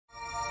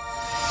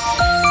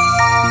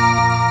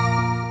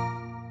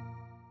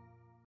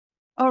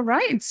All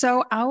right.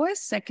 So our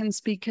second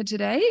speaker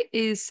today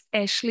is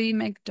Ashley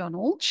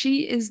McDonald.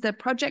 She is the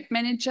project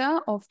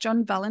manager of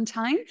John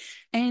Valentine,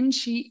 and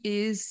she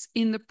is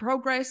in the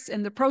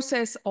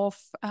process of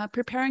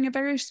preparing a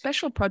very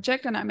special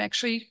project. And I'm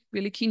actually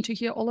really keen to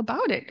hear all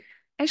about it.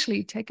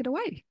 Ashley, take it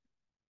away.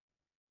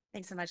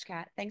 Thanks so much,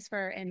 Kat. Thanks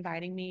for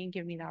inviting me and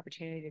giving me the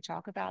opportunity to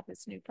talk about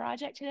this new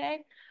project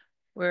today.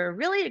 We're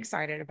really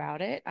excited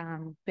about it.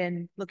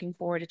 Been looking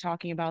forward to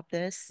talking about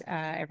this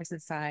ever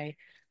since I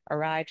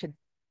arrived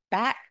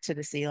back to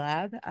the Sea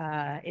Lab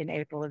in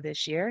April of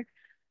this year.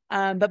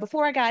 But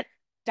before I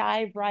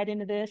dive right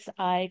into this,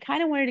 I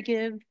kind of wanted to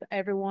give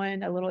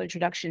everyone a little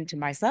introduction to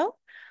myself.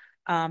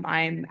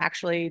 I'm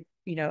actually,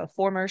 a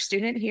former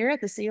student here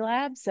at the Sea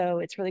Lab, so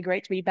it's really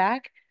great to be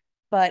back.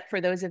 But for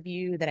those of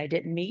you that I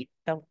didn't meet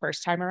the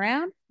first time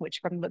around, which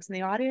from the looks in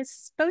the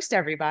audience, most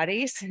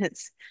everybody,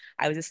 since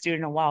I was a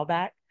student a while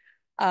back.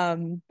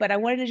 But I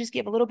wanted to just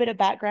give a little bit of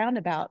background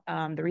about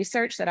the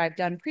research that I've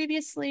done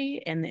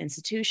previously and the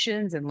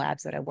institutions and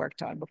labs that I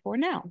worked on before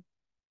now.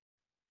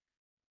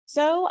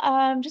 So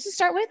just to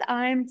start with,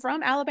 I'm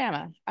from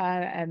Alabama.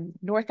 I'm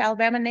North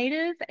Alabama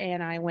native,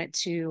 and I went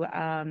to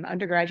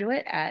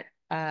undergraduate at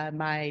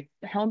my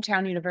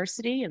hometown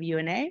university of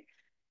UNA,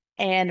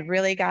 and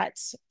really got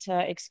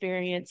to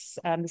experience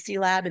the Sea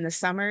Lab in the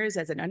summers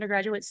as an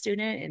undergraduate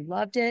student and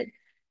loved it,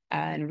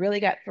 and really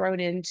got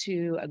thrown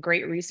into a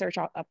great research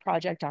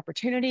project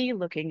opportunity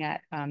looking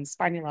at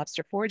spiny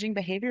lobster foraging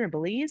behavior in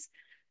Belize.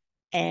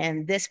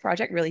 And this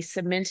project really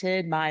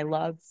cemented my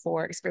love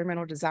for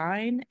experimental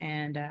design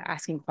and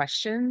asking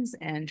questions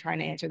and trying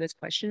to answer those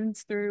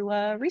questions through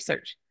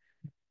research.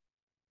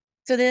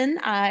 So then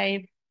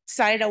I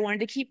decided I wanted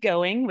to keep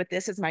going with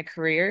this as my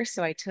career.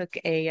 So I took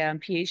a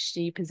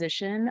PhD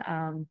position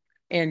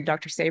in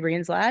Dr.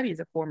 Sabrian's lab. He's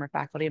a former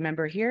faculty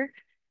member here.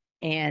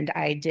 And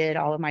I did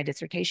all of my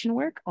dissertation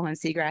work on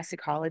seagrass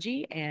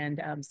ecology and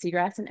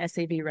seagrass and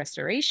SAV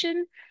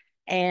restoration.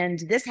 And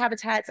this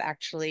habitat's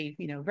actually,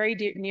 very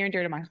near and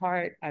dear to my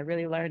heart. I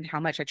really learned how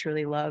much I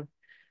truly love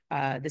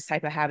this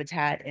type of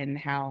habitat, and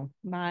how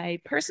my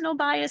personal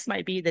bias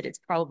might be that it's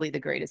probably the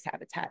greatest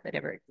habitat that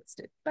ever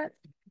existed. But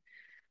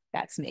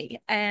that's me.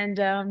 And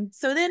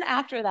so then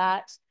after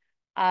that,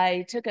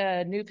 I took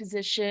a new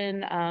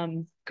position,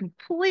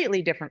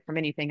 completely different from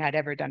anything I'd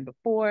ever done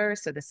before.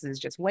 So this is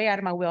just way out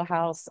of my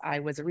wheelhouse. I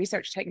was a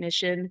research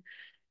technician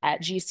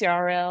at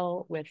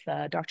GCRL with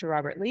Dr.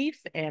 Robert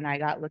Leaf, and I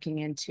got looking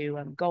into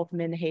Gulf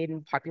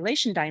Menhaden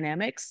population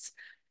dynamics,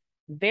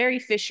 very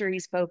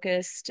fisheries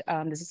focused.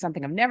 This is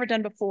something I've never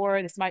done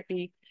before. This might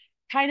be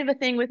kind of a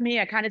thing with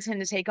me. I kind of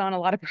tend to take on a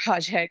lot of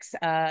projects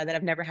that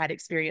I've never had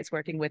experience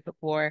working with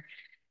before.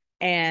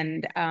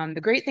 And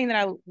the great thing that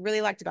I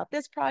really liked about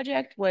this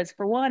project was,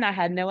 for one, I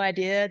had no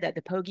idea that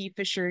the pogie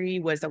fishery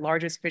was the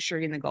largest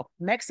fishery in the Gulf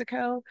of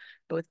Mexico,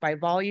 both by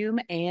volume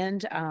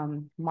and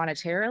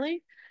monetarily.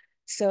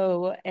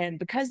 So, and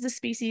because the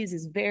species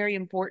is very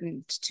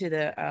important to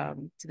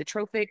the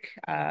trophic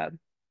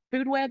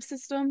food web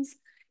systems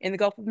in the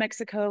Gulf of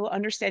Mexico,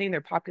 understanding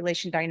their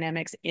population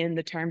dynamics in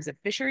the terms of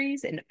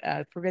fisheries and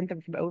prevent them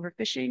from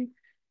overfishing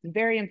is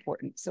very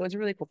important. So it's a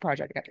really cool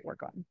project I got to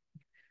work on.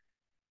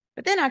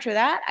 But then after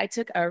that, I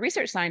took a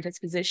research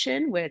scientist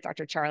position with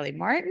Dr. Charlie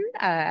Martin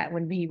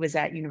when he was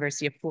at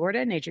University of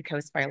Florida, Nature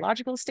Coast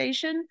Biological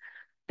Station.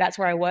 That's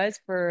where I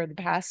was for the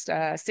past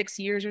 6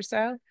 years or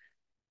so.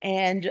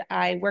 And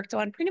I worked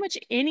on pretty much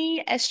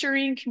any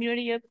estuarine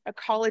community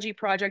ecology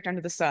project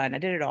under the sun. I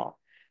did it all.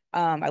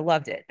 I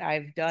loved it.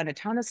 I've done a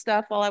ton of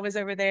stuff while I was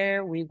over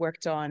there. We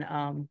worked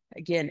on,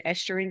 again,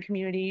 estuarine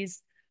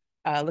communities,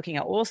 looking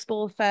at oil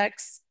spill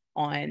effects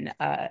on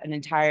an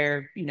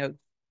entire,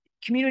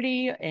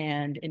 community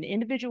and in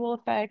individual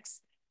effects.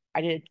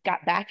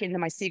 Got back into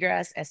my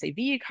seagrass SAV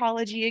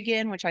ecology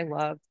again, which I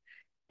loved.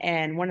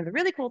 And one of the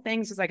really cool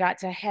things was I got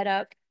to head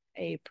up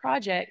a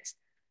project,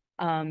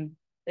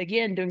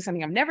 again, doing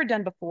something I've never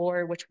done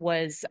before, which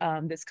was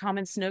this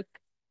common snook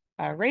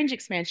range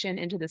expansion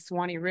into the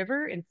Suwannee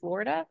River in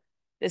Florida.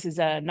 This is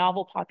a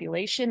novel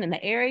population in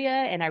the area,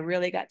 and I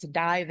really got to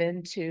dive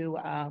into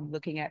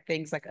looking at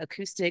things like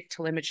acoustic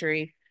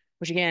telemetry,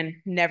 which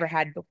again, never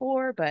had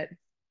before, but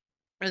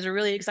it was a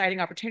really exciting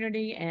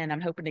opportunity, and I'm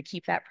hoping to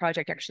keep that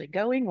project actually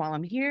going while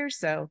I'm here.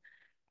 So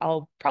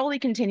I'll probably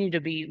continue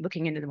to be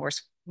looking into the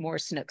more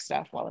snook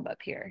stuff while I'm up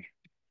here.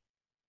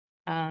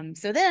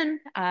 So then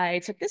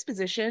I took this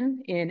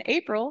position in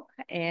April,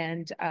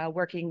 and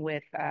working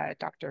with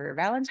Dr.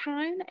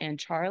 Valentine and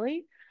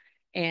Charlie.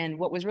 And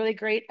what was really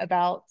great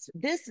about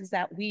this is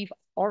that we've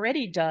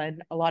already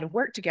done a lot of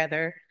work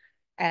together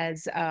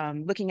as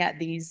looking at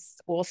these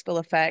oil spill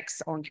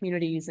effects on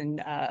communities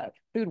and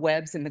food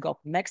webs in the Gulf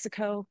of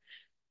Mexico.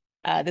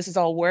 This is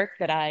all work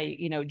that I,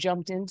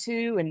 jumped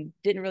into and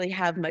didn't really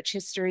have much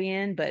history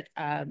in, but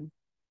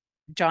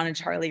John and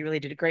Charlie really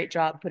did a great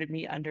job keeping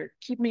me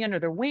under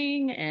their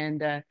wing.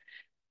 And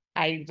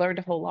I learned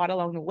a whole lot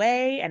along the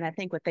way. And I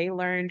think what they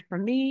learned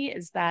from me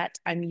is that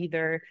I'm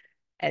either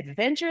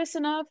adventurous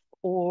enough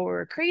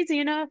or crazy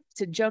enough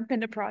to jump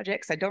into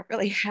projects I don't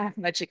really have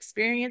much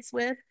experience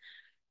with,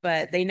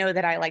 but they know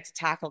that I like to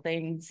tackle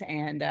things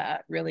and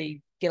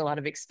really get a lot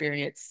of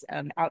experience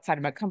outside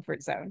of my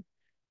comfort zone.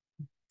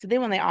 So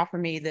then when they offer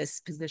me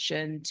this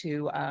position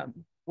to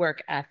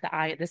work at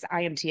this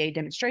IMTA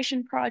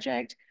demonstration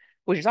project,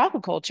 which is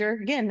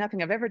aquaculture, again,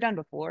 nothing I've ever done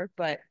before,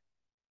 but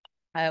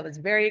it was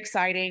very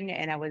exciting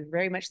and I was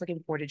very much looking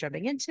forward to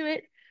jumping into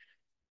it.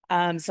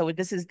 So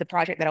this is the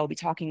project that I'll be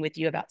talking with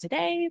you about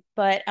today,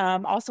 but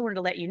also wanted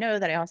to let you know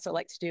that I also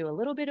like to do a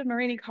little bit of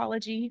marine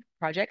ecology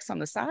projects on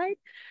the side.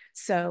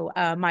 So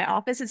my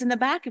office is in the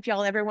back. If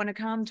y'all ever want to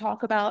come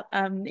talk about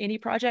any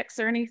projects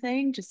or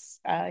anything, just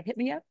hit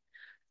me up.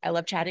 I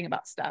love chatting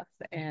about stuff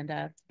and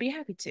be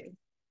happy to.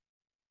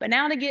 But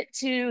now to get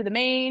to the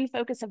main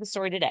focus of the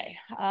story today.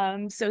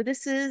 So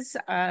this is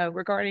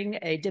regarding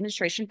a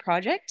demonstration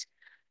project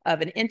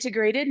of an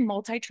integrated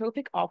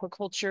multi-trophic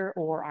aquaculture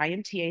or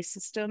IMTA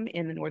system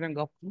in the Northern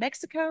Gulf of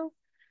Mexico.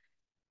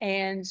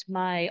 And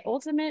my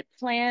ultimate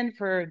plan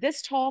for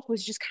this talk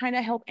was just kind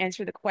of help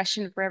answer the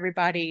question for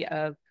everybody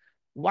of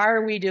why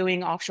are we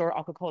doing offshore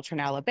aquaculture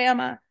in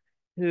Alabama?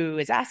 Who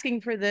is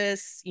asking for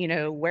this? You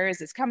know, where is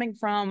this coming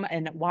from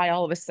and why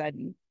all of a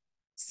sudden?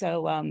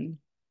 So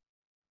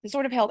to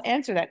sort of help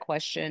answer that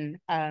question,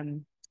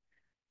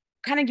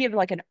 kind of give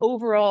like an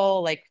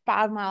overall like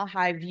 5-mile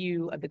high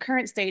view of the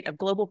current state of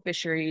global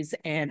fisheries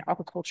and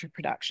aquaculture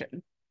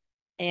production.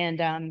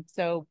 And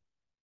so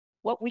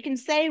what we can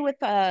say with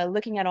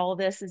looking at all of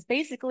this is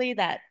basically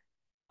that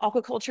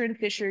aquaculture and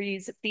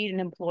fisheries feed and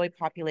employ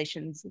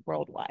populations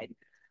worldwide.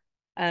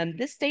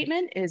 This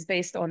statement is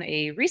based on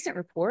a recent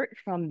report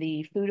from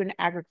the Food and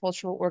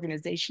Agricultural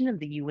Organization of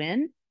the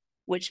UN,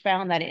 which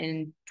found that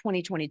in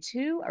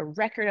 2022, a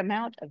record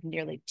amount of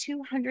nearly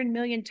 200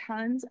 million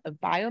tons of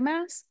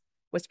biomass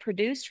was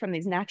produced from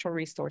these natural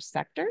resource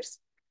sectors.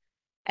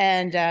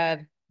 And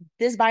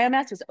this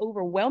biomass was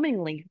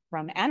overwhelmingly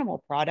from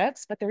animal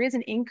products, but there is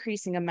an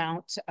increasing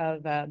amount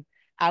of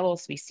algal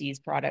species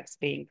products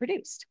being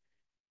produced.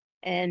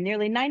 And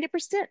nearly 90%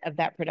 of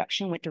that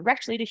production went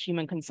directly to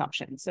human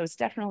consumption. So it's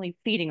definitely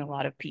feeding a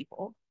lot of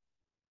people.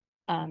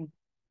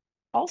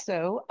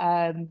 Also,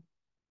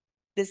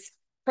 this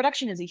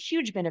production is a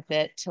huge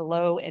benefit to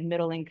low and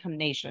middle income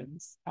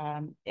nations,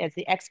 as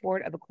the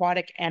export of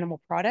aquatic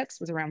animal products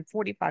was around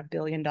 $45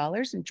 billion in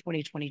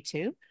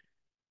 2022.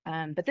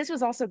 But this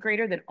was also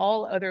greater than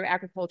all other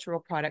agricultural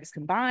products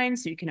combined.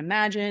 So you can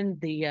imagine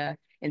the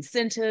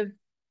incentive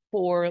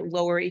for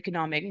lower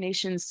economic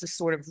nations to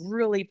sort of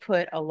really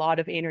put a lot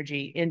of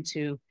energy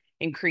into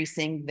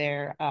increasing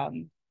their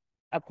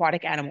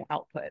aquatic animal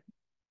output.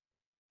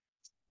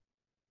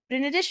 But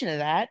in addition to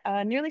that,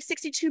 nearly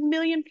 62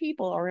 million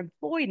people are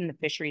employed in the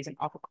fisheries and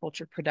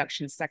aquaculture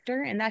production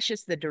sector, and that's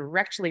just the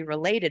directly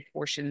related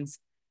portions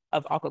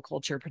of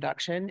aquaculture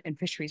production and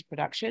fisheries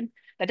production.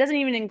 That doesn't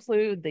even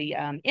include the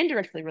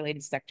indirectly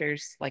related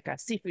sectors like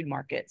seafood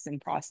markets and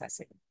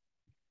processing.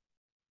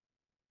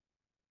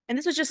 And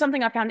this was just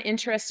something I found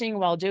interesting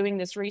while doing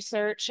this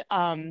research.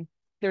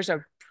 There's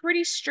a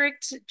pretty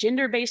strict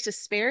gender-based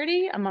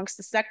disparity amongst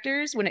the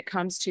sectors when it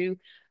comes to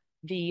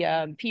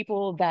the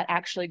people that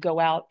actually go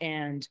out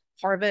and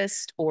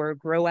harvest or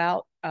grow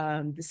out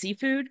the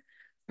seafood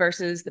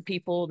versus the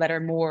people that are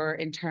more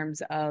in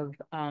terms of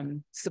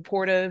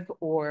supportive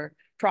or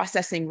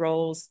processing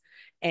roles.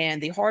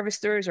 And the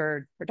harvesters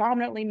are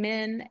predominantly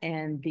men,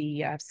 and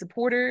the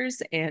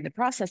supporters and the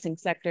processing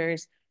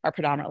sectors are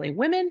predominantly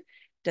women.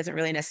 Doesn't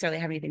really necessarily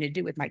have anything to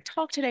do with my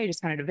talk today,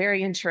 just kind of a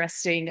very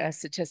interesting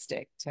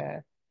statistic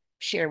to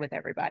share with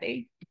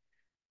everybody.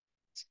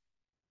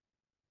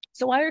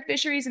 So why are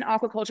fisheries and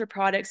aquaculture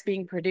products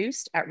being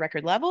produced at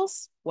record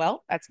levels?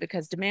 Well, that's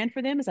because demand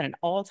for them is at an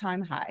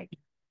all-time high.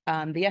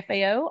 The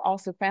FAO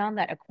also found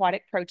that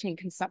aquatic protein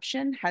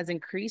consumption has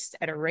increased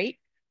at a rate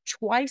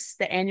twice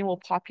the annual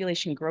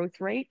population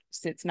growth rate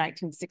since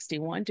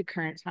 1961 to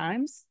current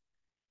times.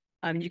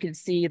 You can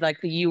see like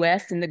the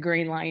US in the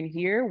green line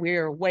here,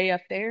 we're way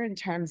up there in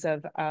terms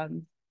of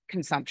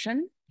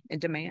consumption and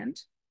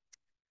demand.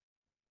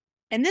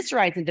 And this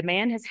rise in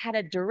demand has had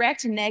a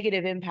direct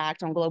negative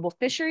impact on global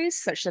fisheries,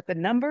 such that the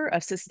number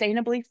of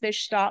sustainably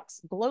fished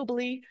stocks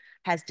globally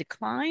has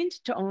declined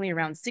to only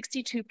around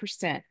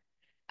 62%.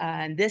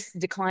 And this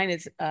decline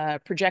is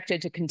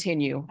projected to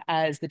continue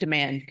as the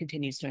demand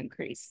continues to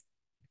increase.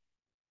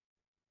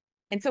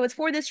 And so it's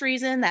for this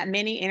reason that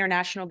many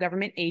international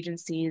government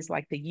agencies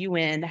like the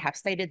UN have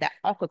stated that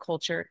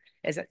aquaculture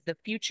is the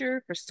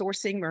future for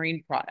sourcing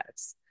marine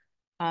products.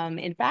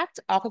 In fact,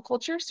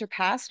 aquaculture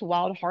surpassed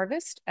wild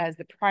harvest as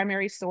the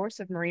primary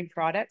source of marine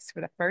products for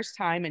the first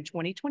time in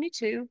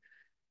 2022,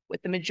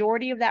 with the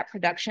majority of that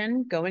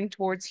production going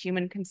towards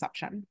human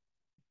consumption.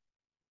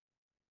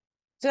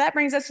 So that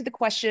brings us to the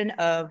question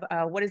of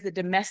what is the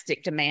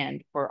domestic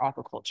demand for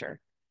aquaculture?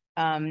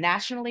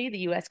 Nationally, the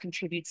US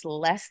contributes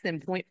less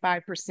than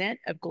 0.5%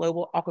 of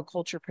global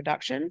aquaculture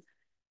production,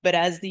 but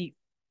as the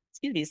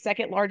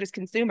second largest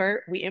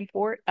consumer, we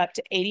import up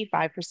to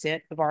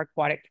 85% of our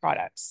aquatic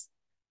products.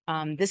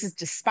 This is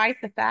despite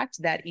the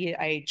fact that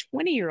a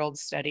 20-year-old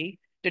study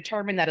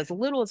determined that as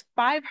little as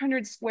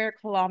 500 square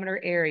kilometer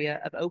area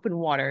of open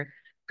water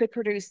could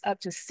produce up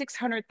to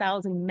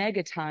 600,000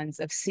 megatons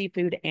of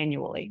seafood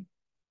annually.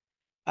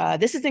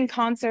 This is in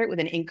concert with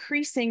an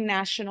increasing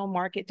national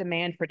market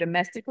demand for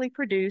domestically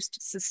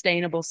produced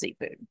sustainable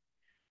seafood.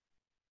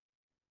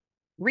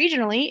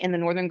 Regionally, in the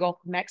northern Gulf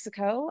of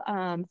Mexico,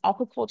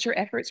 aquaculture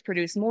efforts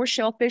produce more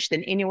shellfish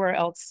than anywhere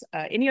else,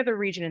 any other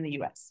region in the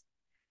U.S.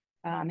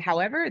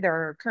 However, there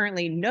are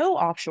currently no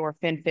offshore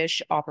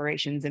finfish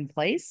operations in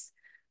place,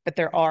 but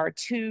there are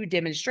 2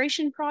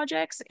 demonstration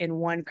projects and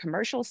 1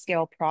 commercial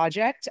scale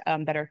project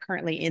that are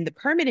currently in the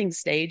permitting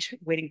stage,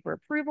 waiting for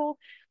approval,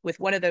 with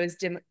one of those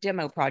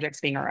demo projects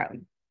being our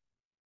own.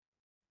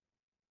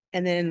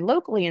 And then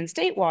locally in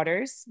state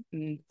waters,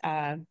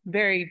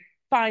 very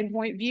fine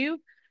point view,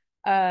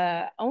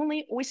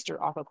 only oyster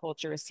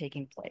aquaculture is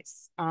taking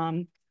place.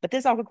 But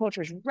this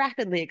aquaculture is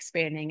rapidly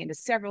expanding into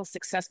several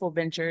successful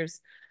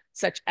ventures,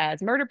 such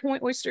as Murder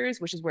Point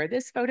Oysters, which is where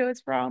this photo is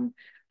from.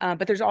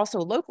 But there's also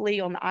locally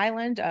on the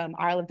island,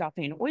 Isle of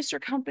Dauphine Oyster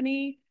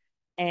Company,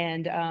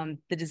 and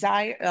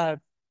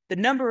the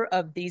number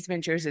of these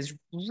ventures is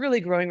really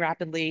growing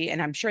rapidly,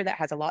 and I'm sure that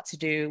has a lot to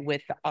do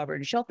with the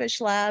Auburn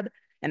Shellfish Lab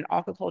and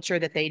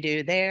aquaculture that they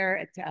do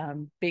there,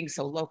 being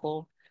so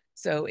local.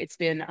 So it's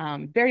been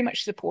very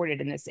much supported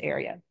in this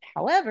area.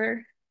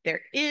 However,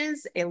 there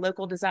is a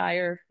local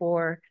desire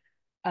for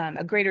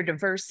a greater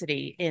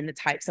diversity in the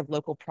types of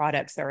local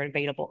products that are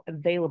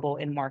available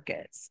in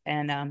markets.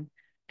 And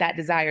that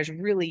desire is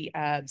really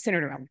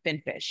centered around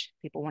finfish.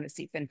 People want to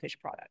see finfish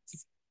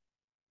products.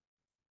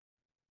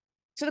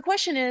 So the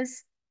question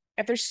is,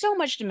 if there's so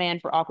much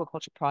demand for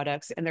aquaculture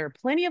products and there are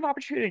plenty of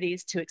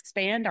opportunities to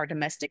expand our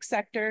domestic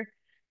sector,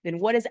 then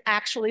what is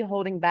actually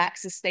holding back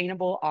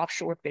sustainable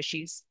offshore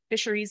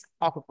fisheries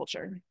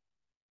aquaculture?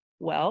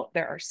 Well,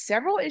 there are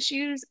several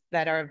issues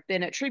that have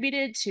been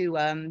attributed to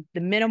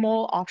the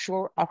minimal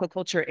offshore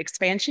aquaculture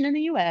expansion in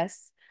the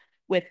US,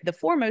 with the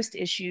foremost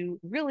issue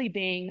really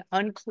being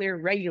unclear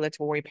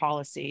regulatory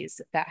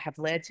policies that have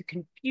led to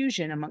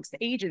confusion amongst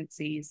the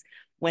agencies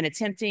when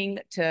attempting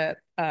to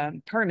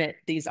permit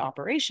these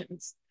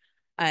operations.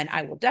 And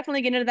I will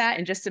definitely get into that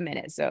in just a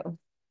minute, so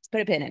let's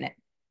put a pin in it.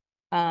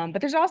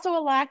 But there's also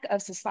a lack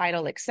of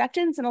societal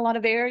acceptance in a lot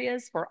of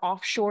areas for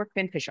offshore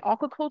finfish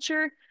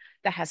aquaculture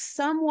that has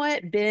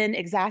somewhat been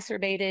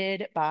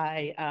exacerbated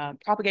by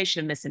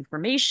propagation of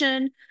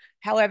misinformation.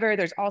 However,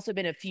 there's also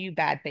been a few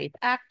bad faith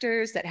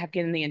actors that have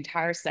given the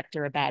entire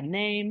sector a bad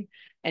name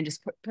and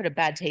just put a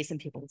bad taste in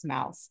people's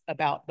mouths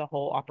about the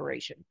whole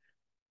operation.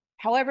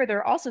 However, there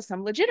are also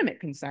some legitimate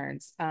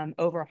concerns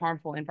over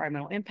harmful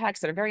environmental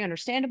impacts that are very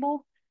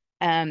understandable,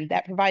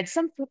 that provide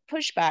some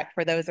pushback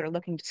for those that are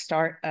looking to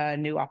start a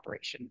new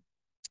operation.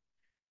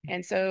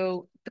 And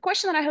so the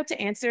question that I hope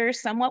to answer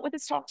somewhat with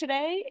this talk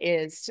today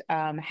is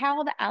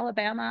how the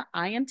Alabama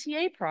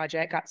IMTA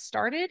project got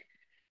started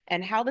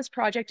and how this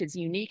project is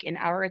unique in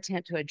our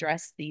attempt to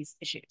address these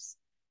issues.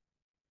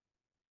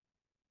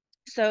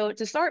 So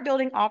to start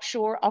building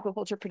offshore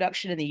aquaculture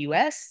production in the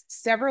US,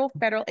 several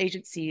federal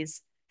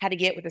agencies had to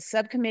get with a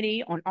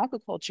subcommittee on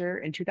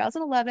aquaculture in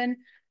 2011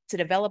 to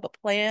develop a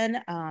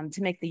plan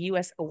to make the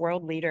US a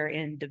world leader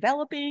in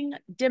developing,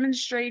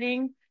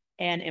 demonstrating,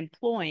 and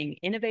employing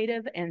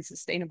innovative and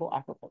sustainable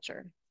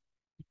aquaculture.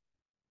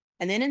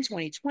 And then in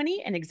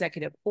 2020, an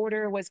executive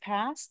order was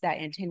passed that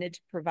intended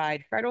to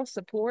provide federal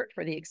support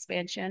for the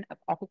expansion of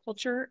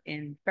aquaculture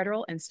in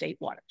federal and state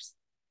waters.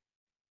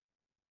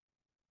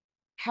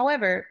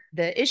 However,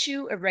 the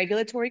issue of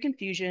regulatory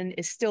confusion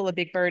is still a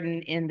big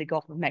burden in the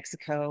Gulf of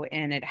Mexico,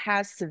 and it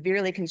has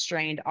severely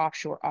constrained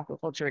offshore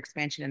aquaculture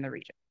expansion in the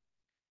region.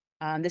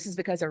 This is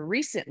because a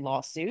recent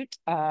lawsuit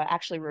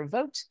actually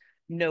revoked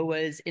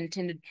NOAA's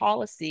intended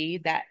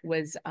policy that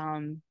was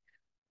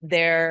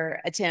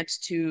their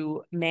attempt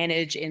to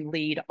manage and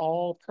lead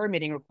all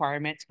permitting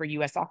requirements for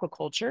US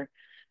aquaculture,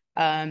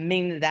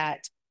 meaning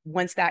that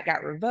once that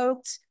got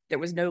revoked, there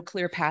was no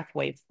clear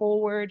pathway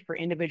forward for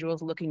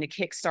individuals looking to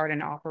kickstart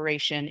an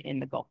operation in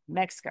the Gulf of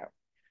Mexico.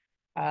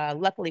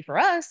 Luckily for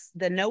us,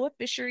 the NOAA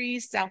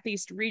Fisheries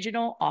Southeast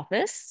Regional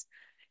Office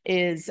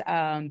is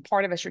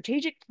part of a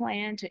strategic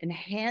plan to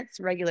enhance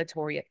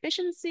regulatory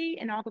efficiency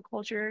in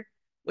aquaculture,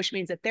 which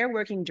means that they're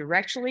working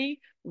directly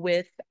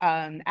with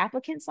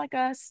applicants like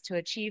us to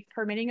achieve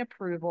permitting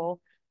approval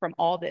from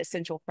all the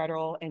essential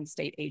federal and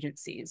state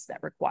agencies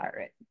that require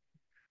it.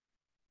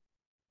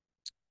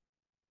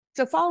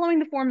 So following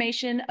the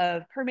formation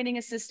of permitting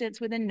assistance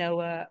within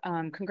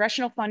NOAA,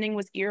 congressional funding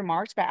was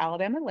earmarked by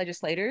Alabama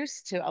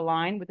legislators to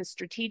align with the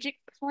strategic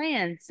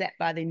plan set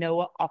by the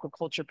NOAA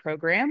Aquaculture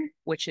Program,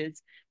 which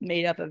is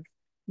made up of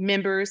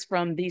members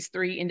from these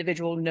 3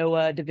 individual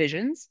NOAA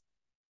divisions.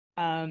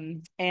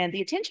 And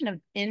the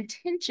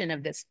intention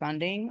of this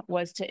funding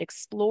was to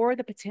explore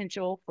the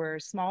potential for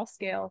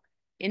small-scale,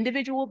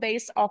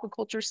 individual-based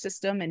aquaculture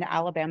system in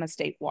Alabama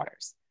state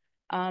waters.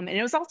 And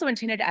it was also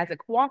intended as a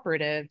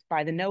cooperative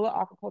by the NOAA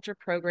Aquaculture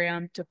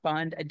Program to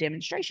fund a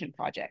demonstration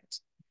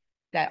project.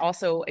 that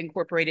also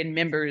incorporated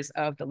members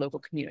of the local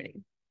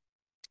community.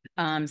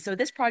 So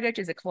this project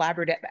is a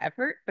collaborative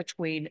effort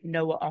between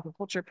NOAA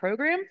Aquaculture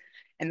Program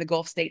and the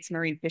Gulf States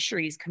Marine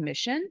Fisheries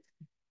Commission.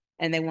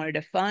 And they wanted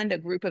to fund a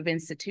group of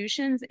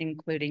institutions,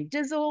 including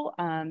DISL,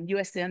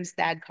 USM's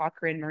Thad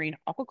Cochran Marine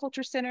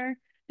Aquaculture Center,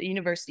 the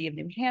University of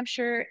New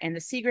Hampshire, and the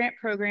Sea Grant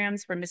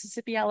programs from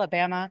Mississippi,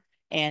 Alabama,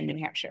 and New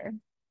Hampshire.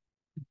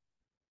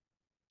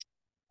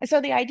 And so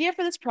the idea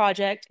for this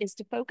project is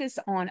to focus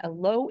on a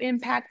low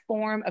impact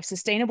form of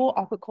sustainable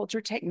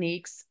aquaculture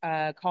techniques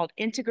called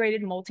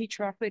integrated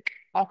multi-trophic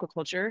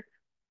aquaculture,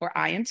 or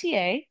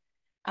IMTA.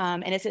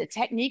 And it's a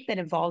technique that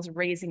involves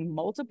raising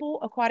multiple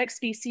aquatic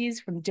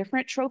species from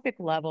different trophic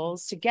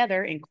levels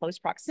together in close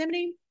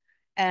proximity.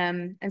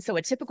 And so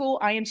a typical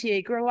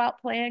IMTA grow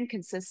out plan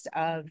consists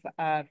of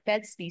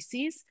fed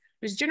species.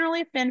 There's generally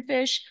a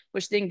finfish,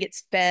 which then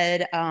gets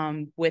fed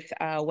with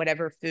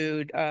whatever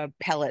food,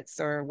 pellets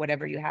or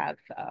whatever you have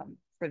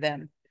for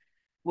them,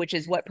 which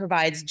is what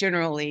provides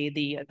generally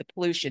the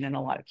pollution in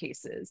a lot of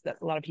cases that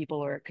a lot of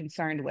people are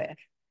concerned with.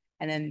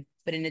 And then,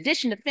 but in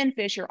addition to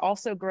finfish, you're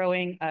also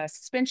growing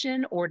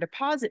suspension or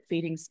deposit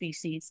feeding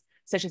species,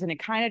 such as an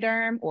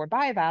echinoderm or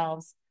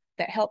bivalves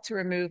that help to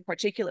remove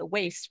particulate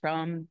waste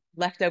from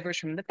leftovers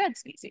from the fed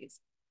species.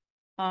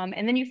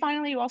 And then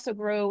you also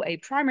grow a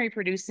primary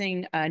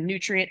producing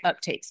nutrient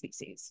uptake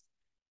species.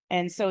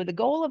 And so the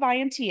goal of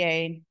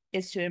IMTA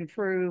is to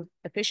improve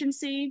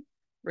efficiency,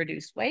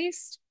 reduce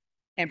waste,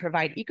 and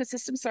provide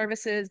ecosystem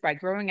services by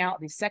growing out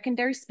these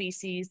secondary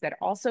species that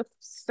also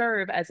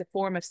serve as a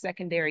form of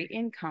secondary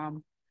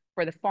income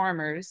for the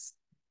farmers,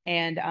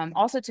 and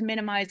also to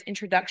minimize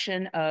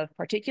introduction of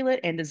particulate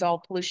and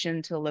dissolved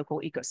pollution to the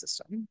local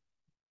ecosystem.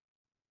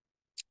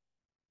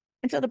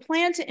 And so the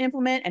plan to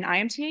implement an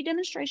IMTA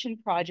demonstration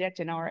project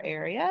in our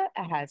area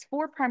has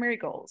 4 primary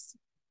goals.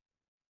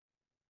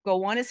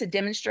 Goal 1 is to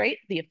demonstrate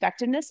the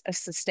effectiveness of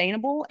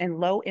sustainable and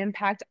low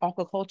impact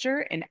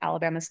aquaculture in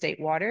Alabama state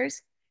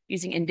waters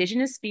using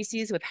indigenous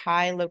species with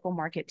high local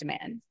market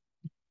demand.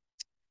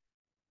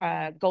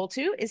 Goal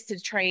 2 is to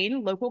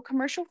train local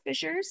commercial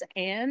fishers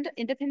and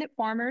independent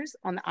farmers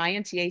on the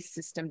IMTA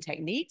system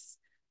techniques,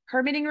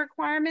 permitting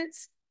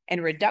requirements,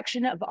 and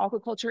reduction of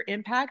aquaculture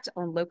impact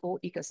on local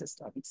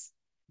ecosystems.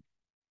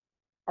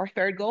 Our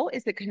third goal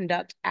is to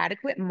conduct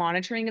adequate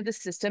monitoring of the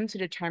system to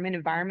determine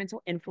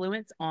environmental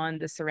influence on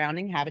the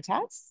surrounding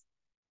habitats.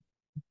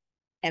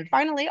 And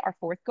finally, our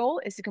fourth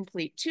goal is to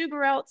complete 2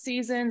 grow-out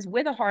seasons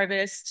with a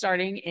harvest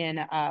starting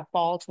in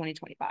fall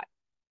 2025.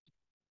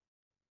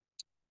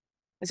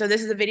 And so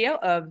this is a video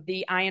of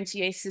the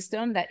IMTA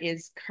system that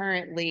is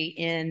currently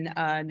in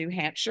New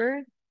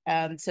Hampshire.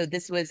 So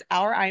this was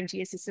our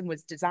IMTA system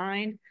was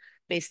designed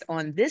based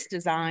on this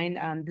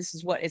design. This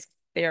is what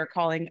they are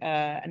calling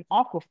an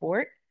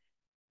aquafort.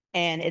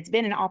 And it's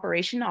been in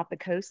operation off the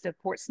coast of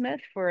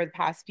Portsmouth for the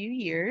past few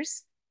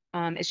years.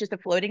 It's just a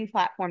floating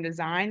platform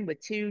design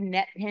with 2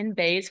 net pen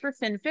bays for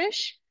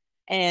finfish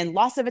and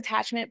lots of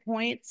attachment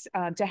points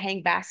to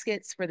hang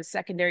baskets for the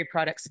secondary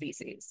product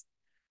species.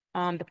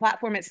 The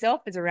platform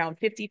itself is around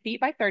 50 feet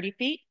by 30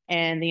 feet,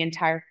 and the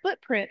entire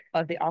footprint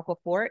of the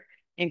aquafort,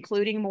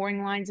 including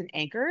mooring lines and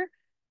anchor,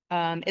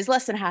 is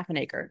less than half an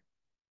acre.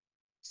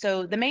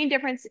 So the main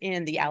difference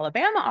in the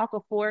Alabama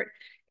aquafort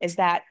is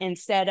that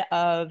instead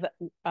of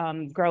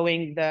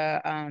growing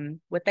the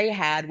what they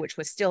had, which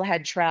was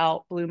steelhead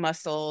trout, blue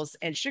mussels,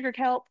 and sugar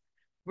kelp,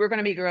 we're going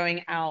to be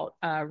growing out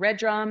red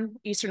drum,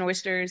 eastern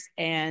oysters,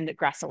 and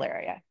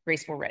gracilaria,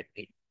 graceful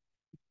redweed.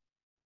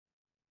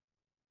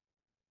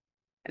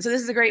 So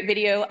this is a great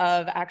video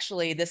of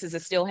actually, this is a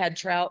steelhead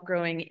trout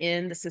growing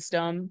in the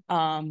system.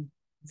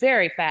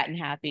 Very fat and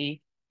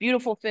happy,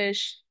 beautiful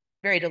fish,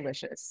 very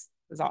delicious.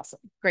 It was awesome.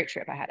 Great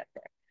trip I had up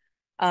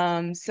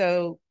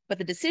there. But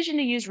the decision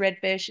to use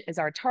redfish as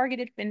our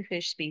targeted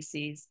finfish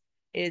species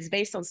is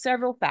based on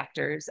several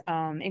factors,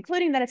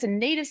 including that it's a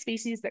native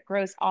species that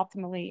grows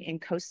optimally in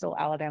coastal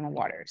Alabama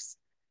waters.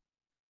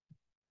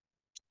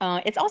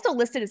 It's also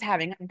listed as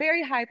having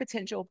very high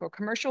potential for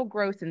commercial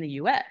growth in the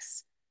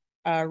US.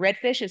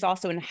 Redfish is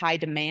also in high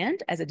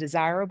demand as a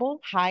desirable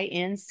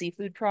high-end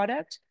seafood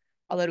product,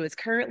 although it is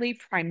currently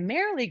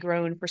primarily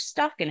grown for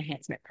stock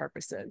enhancement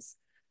purposes.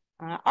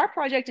 Our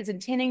project is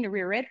intending to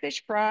rear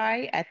redfish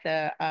fry at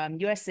the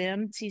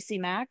USM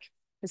TCMAC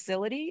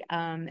facility,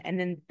 and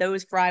then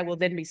those fry will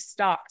then be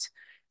stocked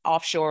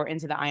offshore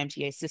into the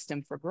IMTA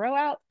system for grow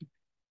out,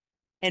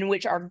 in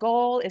which our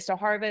goal is to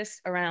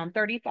harvest around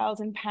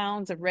 30,000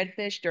 pounds of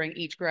redfish during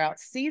each grow out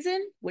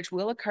season, which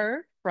will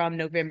occur from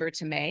November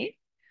to May,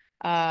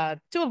 to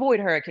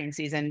avoid hurricane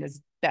season as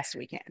best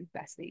we can.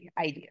 That's the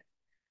idea.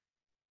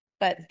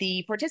 But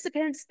the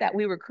participants that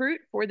we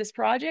recruit for this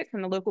project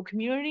from the local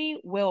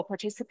community will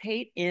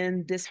participate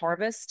in this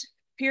harvest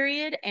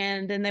period,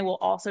 and then they will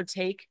also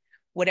take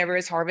whatever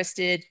is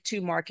harvested to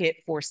market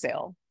for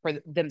sale for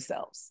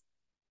themselves.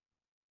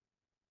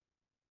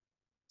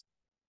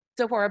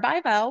 So for our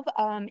bivalve,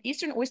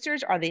 eastern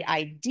oysters are the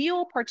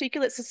ideal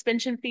particulate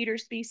suspension feeder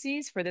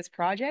species for this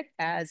project,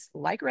 as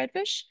like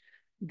redfish,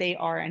 They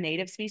are a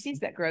native species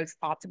that grows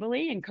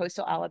optimally in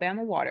coastal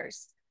Alabama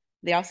waters.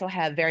 They also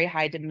have very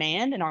high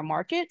demand in our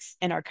markets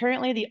and are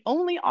currently the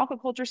only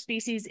aquaculture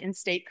species in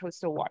state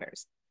coastal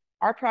waters.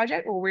 Our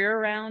project will rear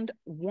around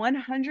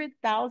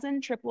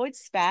 100,000 triploid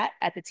spat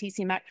at the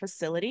TCMAC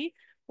facility,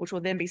 which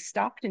will then be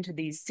stocked into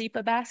these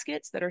SEPA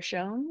baskets that are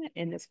shown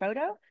in this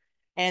photo.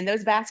 And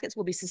those baskets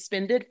will be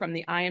suspended from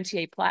the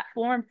IMTA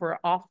platform for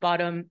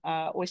off-bottom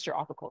oyster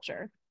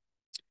aquaculture.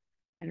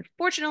 And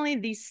unfortunately,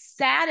 the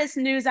saddest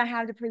news I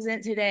have to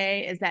present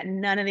today is that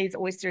none of these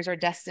oysters are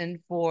destined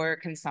for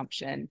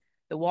consumption.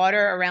 The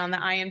water around the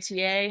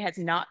IMTA has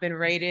not been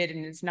rated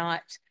and is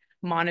not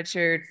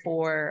monitored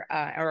for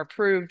or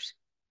approved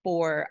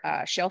for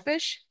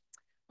shellfish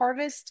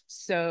harvest.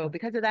 So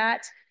because of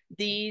that,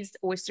 these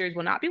oysters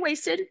will not be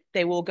wasted.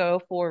 They will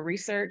go for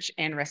research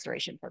and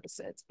restoration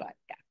purposes, but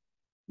yeah,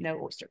 no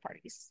oyster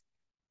parties.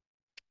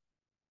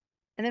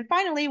 And then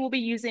finally, we'll be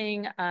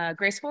using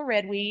graceful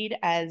redweed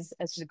as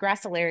a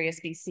gracilaria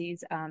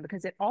species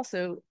because it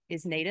also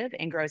is native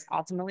and grows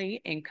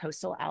optimally in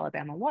coastal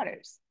Alabama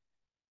waters.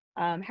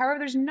 However,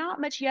 there's not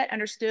much yet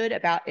understood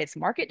about its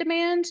market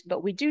demand,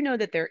 but we do know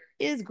that there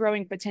is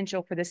growing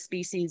potential for this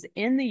species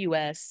in the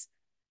US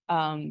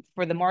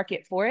for the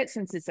market for it,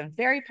 since it's a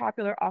very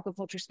popular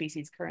aquaculture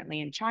species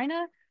currently in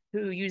China,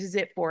 who uses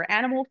it for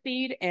animal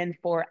feed and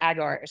for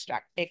agar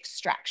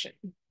extraction.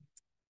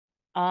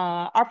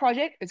 Our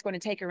project is going to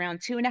take around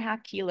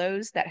 2.5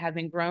 kilos that have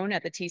been grown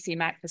at the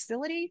TCMAC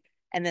facility,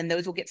 and then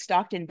those will get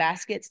stocked in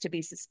baskets to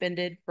be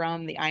suspended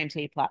from the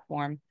IMTA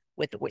platform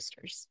with the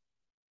oysters.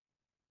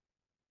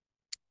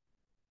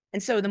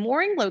 And so the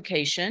mooring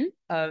location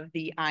of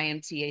the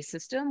IMTA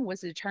system was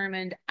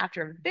determined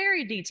after a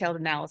very detailed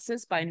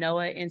analysis by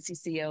NOAA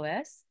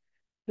NCCOS,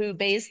 who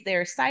based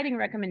their siting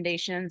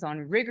recommendations on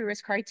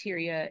rigorous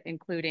criteria,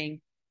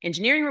 including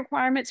engineering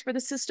requirements for the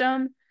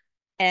system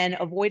and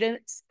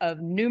avoidance of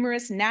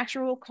numerous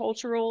natural,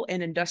 cultural,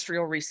 and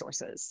industrial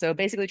resources. So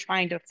basically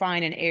trying to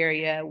find an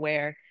area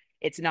where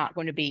it's not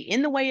going to be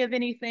in the way of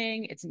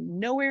anything, it's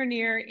nowhere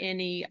near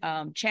any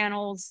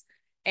channels,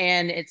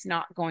 and it's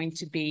not going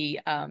to be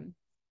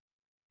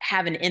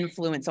have an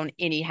influence on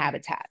any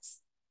habitats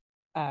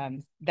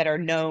that are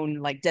known,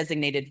 like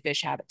designated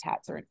fish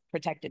habitats or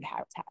protected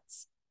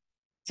habitats.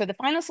 So the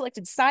final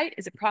selected site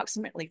is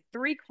approximately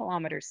 3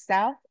 kilometers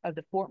south of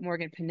the Fort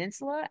Morgan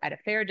Peninsula at a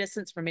fair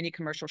distance from any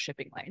commercial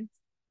shipping lanes.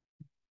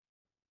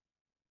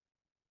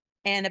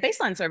 And a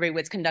baseline survey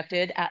was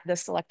conducted at the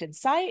selected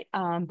site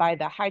by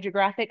the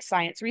Hydrographic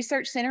Science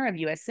Research Center of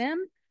USM,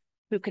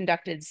 who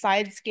conducted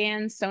side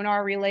scan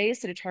sonar relays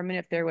to determine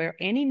if there were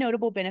any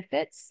notable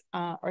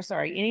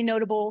any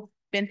notable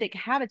benthic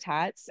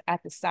habitats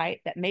at the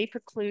site that may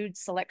preclude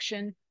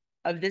selection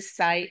of this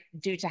site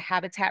due to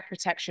habitat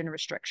protection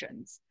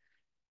restrictions.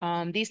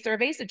 These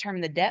surveys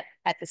determined the depth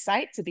at the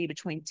site to be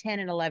between 10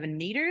 and 11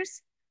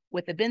 meters,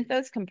 with the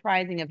benthos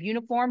comprising of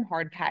uniform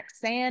hard-packed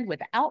sand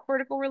without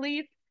vertical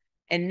relief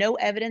and no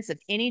evidence of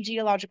any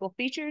geological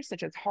features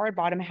such as hard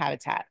bottom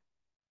habitat.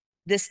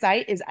 This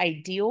site is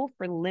ideal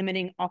for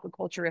limiting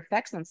aquaculture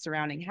effects on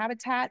surrounding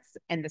habitats,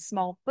 and the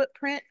small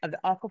footprint of the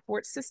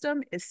aquafort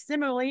system is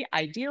similarly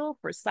ideal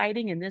for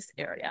siting in this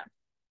area.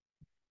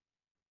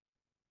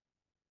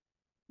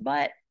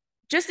 But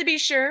just to be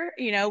sure,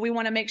 we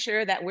want to make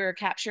sure that we're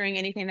capturing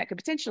anything that could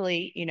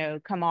potentially,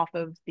 come off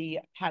of the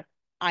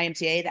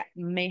IMTA that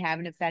may have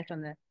an effect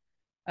on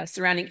the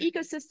surrounding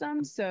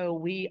ecosystem. So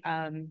we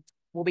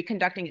will be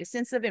conducting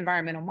extensive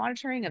environmental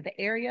monitoring of the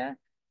area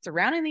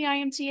surrounding the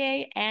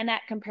IMTA and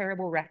at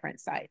comparable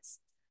reference sites.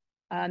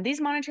 These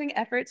monitoring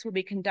efforts will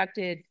be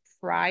conducted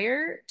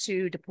prior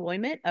to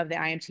deployment of the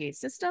IMTA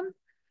system.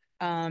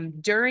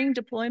 During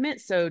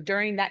deployment, so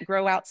during that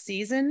grow out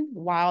season,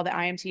 while the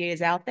IMTA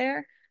is out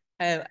there,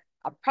 I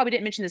probably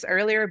didn't mention this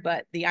earlier,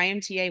 but the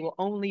IMTA will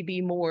only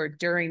be moored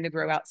during the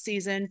grow out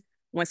season.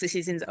 Once the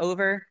season's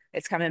over,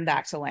 it's coming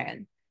back to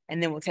land,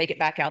 and then we'll take it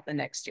back out the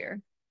next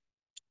year.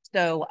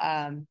 So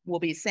we'll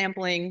be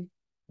sampling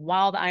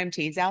while the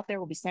IMTA is out there,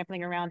 we'll be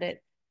sampling around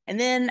it. And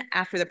then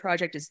after the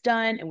project is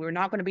done and we're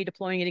not going to be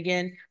deploying it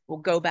again, we'll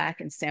go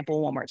back and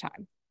sample one more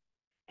time.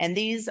 And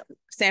these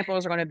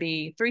samples are going to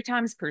be 3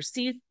 times per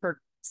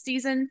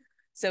season.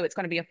 So it's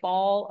going to be a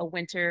fall, a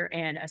winter,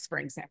 and a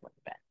spring sampling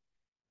event.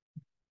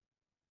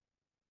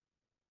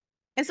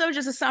 And so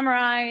just to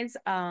summarize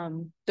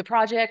the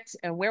project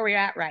and where we're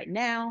at right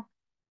now,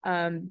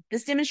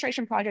 this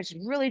demonstration project is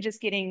really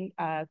just kicking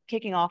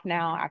off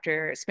now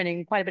after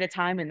spending quite a bit of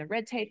time in the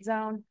red tape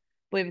zone.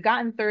 We've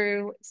gotten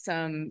through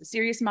some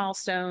serious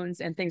milestones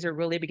and things are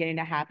really beginning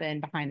to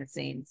happen behind the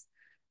scenes.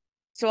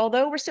 So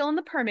although we're still in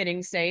the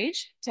permitting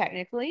stage,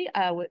 technically,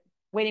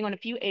 waiting on a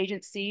few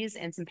agencies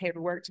and some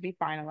paperwork to be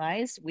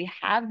finalized, we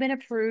have been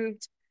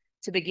approved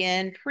to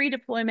begin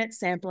pre-deployment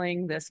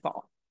sampling this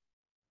fall.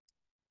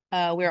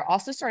 We're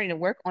also starting to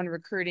work on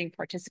recruiting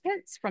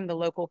participants from the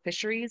local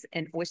fisheries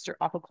and oyster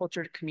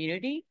aquaculture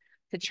community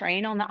to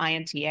train on the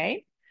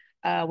IMTA,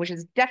 which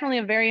is definitely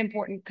a very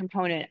important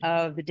component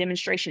of the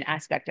demonstration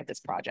aspect of this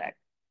project.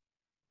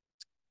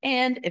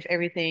 And if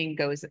everything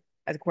goes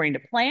as according to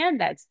plan,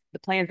 that's the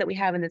plans that we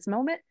have in this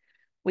moment.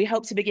 We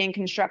hope to begin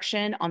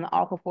construction on the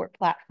Aquafort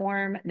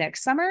platform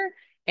next summer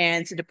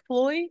and to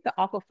deploy the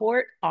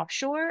Aquafort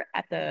offshore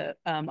at the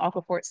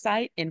Aquafort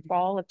site in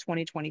fall of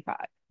 2025.